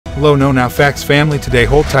Hello No Now Facts family, today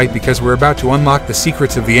hold tight because we're about to unlock the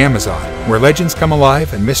secrets of the Amazon, where legends come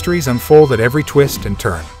alive and mysteries unfold at every twist and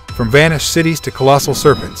turn. From vanished cities to colossal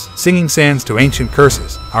serpents, singing sands to ancient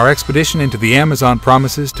curses, our expedition into the Amazon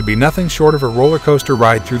promises to be nothing short of a roller coaster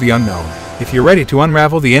ride through the unknown. If you're ready to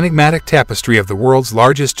unravel the enigmatic tapestry of the world's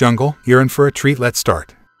largest jungle, you're in for a treat. Let's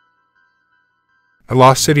start. The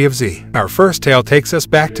Lost City of Z. Our first tale takes us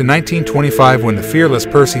back to 1925 when the fearless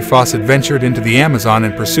Percy Fawcett ventured into the Amazon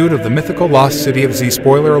in pursuit of the mythical Lost City of Z.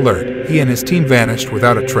 Spoiler alert, he and his team vanished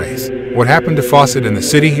without a trace. What happened to Fawcett in the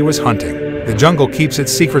city he was hunting? The jungle keeps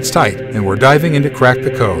its secrets tight, and we're diving in to crack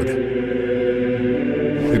the code.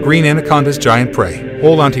 The Green Anaconda's giant prey.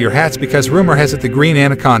 Hold on to your hats because rumor has it the Green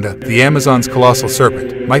Anaconda, the Amazon's colossal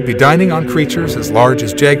serpent, might be dining on creatures as large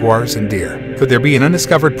as jaguars and deer. Could there be an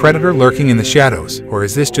undiscovered predator lurking in the shadows, or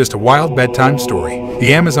is this just a wild bedtime story?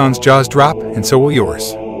 The Amazon's jaws drop, and so will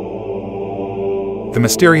yours. The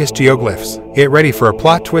mysterious geoglyphs. Get ready for a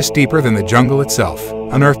plot twist deeper than the jungle itself.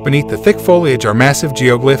 Unearthed beneath the thick foliage are massive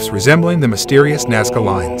geoglyphs resembling the mysterious Nazca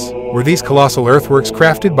lines. Were these colossal earthworks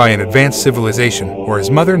crafted by an advanced civilization, or is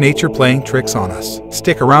Mother Nature playing tricks on us?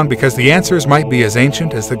 Stick around because the answers might be as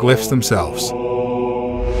ancient as the glyphs themselves.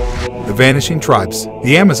 The vanishing tribes.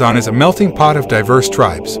 The Amazon is a melting pot of diverse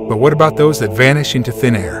tribes, but what about those that vanish into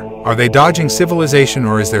thin air? Are they dodging civilization,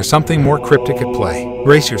 or is there something more cryptic at play?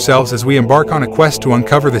 Brace yourselves as we embark on a quest to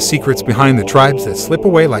uncover the secrets behind the tribes that slip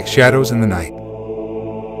away like shadows in the night.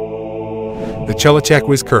 The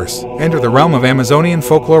Chulachakwi's Curse. Enter the realm of Amazonian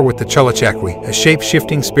folklore with the Chulachakwi, a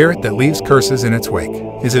shape-shifting spirit that leaves curses in its wake.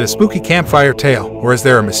 Is it a spooky campfire tale, or is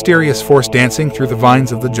there a mysterious force dancing through the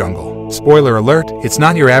vines of the jungle? Spoiler alert, it's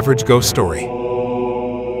not your average ghost story.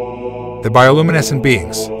 The bioluminescent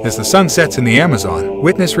beings. As the sun sets in the Amazon,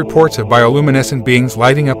 witness reports of bioluminescent beings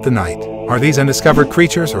lighting up the night. Are these undiscovered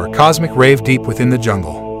creatures or a cosmic rave deep within the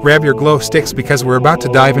jungle? Grab your glow sticks because we're about to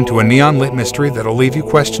dive into a neon-lit mystery that'll leave you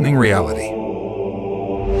questioning reality.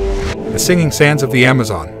 The singing sands of the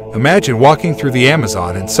Amazon. Imagine walking through the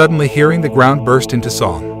Amazon and suddenly hearing the ground burst into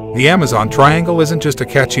song. The Amazon Triangle isn't just a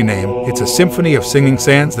catchy name, it's a symphony of singing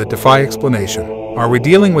sands that defy explanation. Are we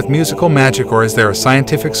dealing with musical magic, or is there a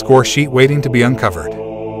scientific score sheet waiting to be uncovered?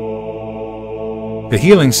 The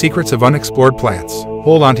healing secrets of unexplored plants.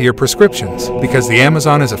 Hold on to your prescriptions, because the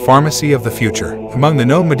Amazon is a pharmacy of the future. Among the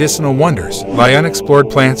known medicinal wonders lie unexplored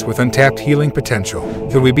plants with untapped healing potential.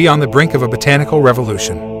 Could we be on the brink of a botanical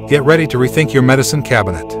revolution? Get ready to rethink your medicine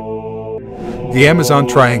cabinet. The Amazon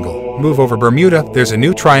Triangle. Move over Bermuda, there's a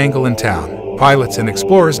new triangle in town. Pilots and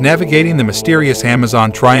explorers navigating the mysterious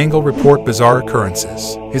Amazon Triangle report bizarre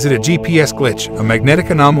occurrences. Is it a GPS glitch, a magnetic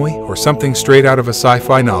anomaly, or something straight out of a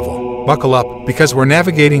sci-fi novel? Buckle up, because we're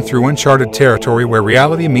navigating through uncharted territory where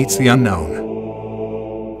reality meets the unknown.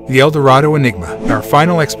 The El Dorado Enigma. Our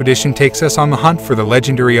final expedition takes us on the hunt for the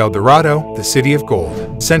legendary El Dorado, the City of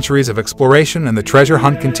Gold. Centuries of exploration and the treasure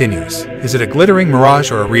hunt continues. Is it a glittering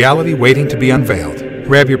mirage or a reality waiting to be unveiled?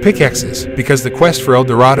 Grab your pickaxes, because the quest for El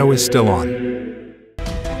Dorado is still on.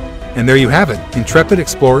 And there you have it, intrepid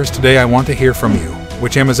explorers. Today I want to hear from you.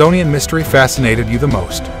 Which Amazonian mystery fascinated you the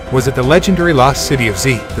most? Was it the legendary Lost City of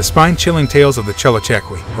Z, the spine-chilling tales of the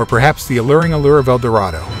Chulachakwi, or perhaps the alluring allure of El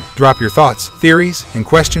Dorado? Drop your thoughts, theories, and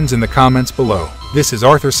questions in the comments below. This is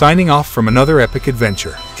Arthur signing off from another epic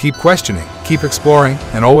adventure. Keep questioning, keep exploring,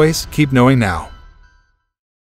 and always keep knowing now.